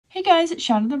Hey guys, it's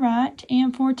Shadow the Rat,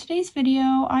 and for today's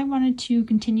video, I wanted to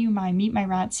continue my Meet My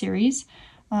Rat series.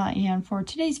 And for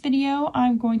today's video,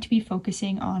 I'm going to be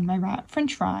focusing on my rat,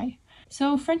 French Fry.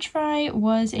 So French Fry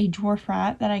was a dwarf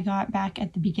rat that I got back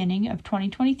at the beginning of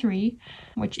 2023,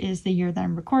 which is the year that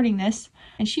I'm recording this.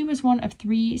 And she was one of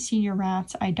 3 senior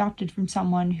rats I adopted from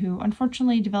someone who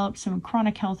unfortunately developed some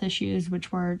chronic health issues,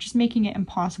 which were just making it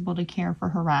impossible to care for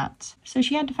her rats. So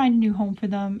she had to find a new home for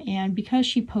them, and because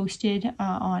she posted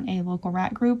on a local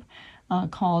rat group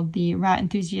called the Rat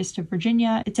Enthusiast of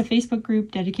Virginia, it's a Facebook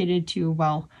group dedicated to,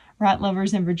 well, rat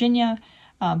lovers in Virginia.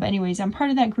 But anyways, I'm part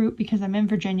of that group because I'm in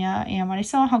Virginia, and when I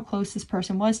saw how close this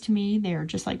person was to me, they were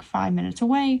just like 5 minutes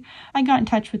away, I got in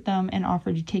touch with them and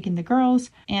offered to take in the girls,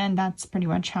 and that's pretty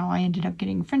much how I ended up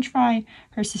getting French Fry,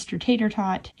 her sister Tater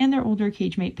Tot, and their older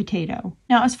cage mate Potato.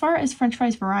 Now, as far as French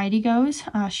Fry's variety goes,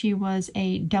 she was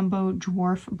a Dumbo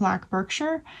Dwarf Black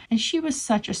Berkshire, and she was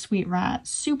such a sweet rat,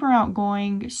 super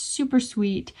outgoing, super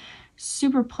sweet,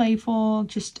 super playful,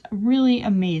 just really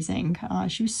amazing.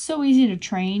 She was so easy to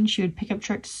train. She would pick up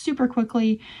tricks super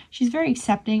quickly. She's very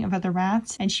accepting of other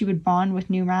rats, and she would bond with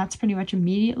new rats pretty much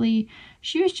immediately.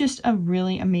 She was just a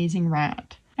really amazing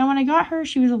rat. Now, when I got her,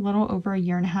 she was a little over 1.5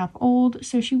 years old,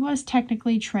 so she was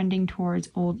technically trending towards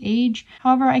old age.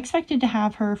 However, I expected to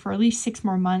have her for at least 6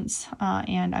 more months,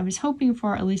 and I was hoping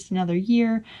for at least another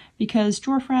year, because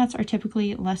dwarf rats are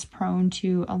typically less prone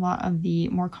to a lot of the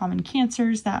more common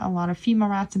cancers that a lot of female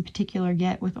rats in particular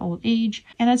get with old age.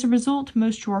 And as a result,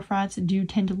 most dwarf rats do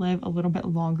tend to live a little bit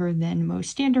longer than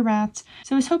most standard rats,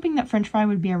 so I was hoping that French Fry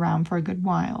would be around for a good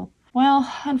while.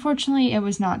 Well, unfortunately, it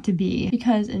was not to be,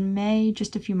 because in May,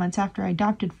 just a few months after I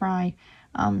adopted Fry,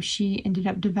 she ended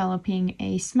up developing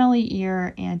a smelly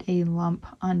ear and a lump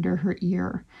under her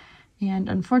ear. And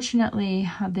unfortunately,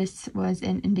 this was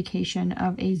an indication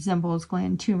of a Zimbel's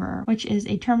gland tumor, which is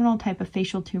a terminal type of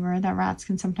facial tumor that rats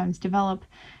can sometimes develop.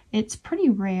 It's pretty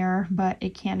rare, but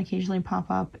it can occasionally pop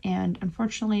up, and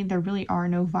unfortunately there really are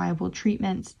no viable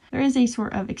treatments. There is a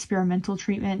sort of experimental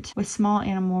treatment with small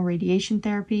animal radiation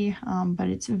therapy, but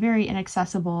it's very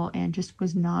inaccessible and just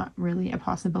was not really a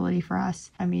possibility for us.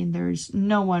 I mean, there's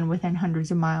no one within hundreds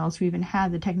of miles who even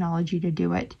had the technology to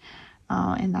do it.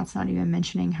 And that's not even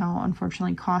mentioning how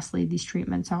unfortunately costly these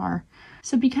treatments are.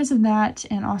 So because of that,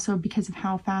 and also because of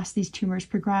how fast these tumors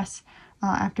progress,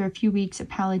 after a few weeks of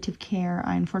palliative care,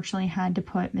 I unfortunately had to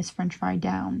put Miss French Fry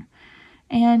down.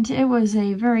 And it was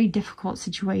a very difficult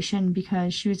situation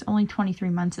because she was only 23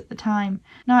 months at the time,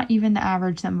 not even the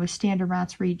average that most standard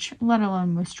rats reach, let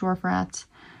alone most dwarf rats.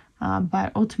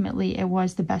 But ultimately it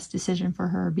was the best decision for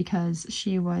her because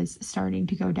she was starting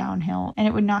to go downhill, and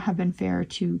it would not have been fair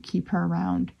to keep her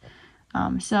around.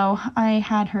 So I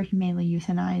had her humanely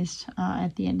euthanized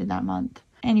at the end of that month.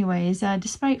 Anyways,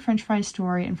 despite French Fry's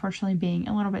story unfortunately being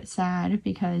a little bit sad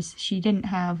because she didn't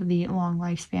have the long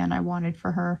lifespan I wanted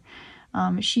for her,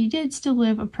 she did still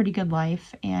live a pretty good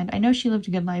life, and I know she lived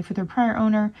a good life with her prior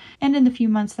owner, and in the few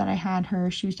months that I had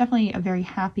her, she was definitely a very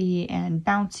happy and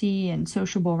bouncy and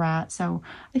sociable rat, so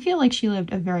I feel like she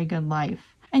lived a very good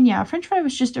life. And yeah, French Fry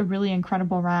was just a really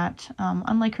incredible rat.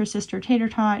 Unlike her sister Tater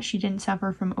Tot, she didn't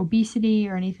suffer from obesity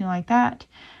or anything like that.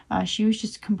 She was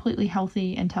just completely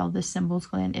healthy until this Zimbel's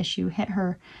gland issue hit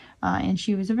her, and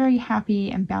she was a very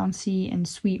happy and bouncy and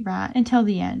sweet rat until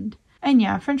the end. And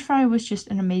yeah, French Fry was just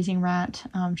an amazing rat.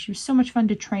 She was so much fun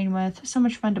to train with, so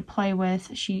much fun to play with.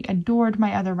 She adored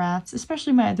my other rats,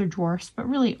 especially my other dwarfs, but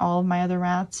really all of my other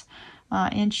rats.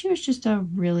 And she was just a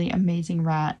really amazing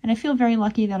rat. And I feel very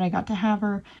lucky that I got to have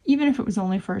her, even if it was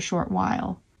only for a short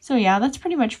while. So yeah, that's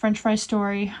pretty much French Fry's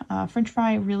story. French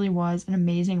Fry really was an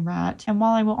amazing rat. And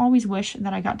while I will always wish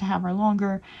that I got to have her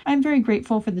longer, I'm very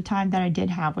grateful for the time that I did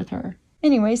have with her.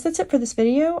 Anyways, that's it for this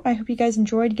video. I hope you guys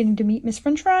enjoyed getting to meet Miss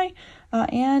French Fry,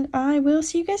 and I will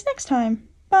see you guys next time.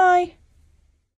 Bye!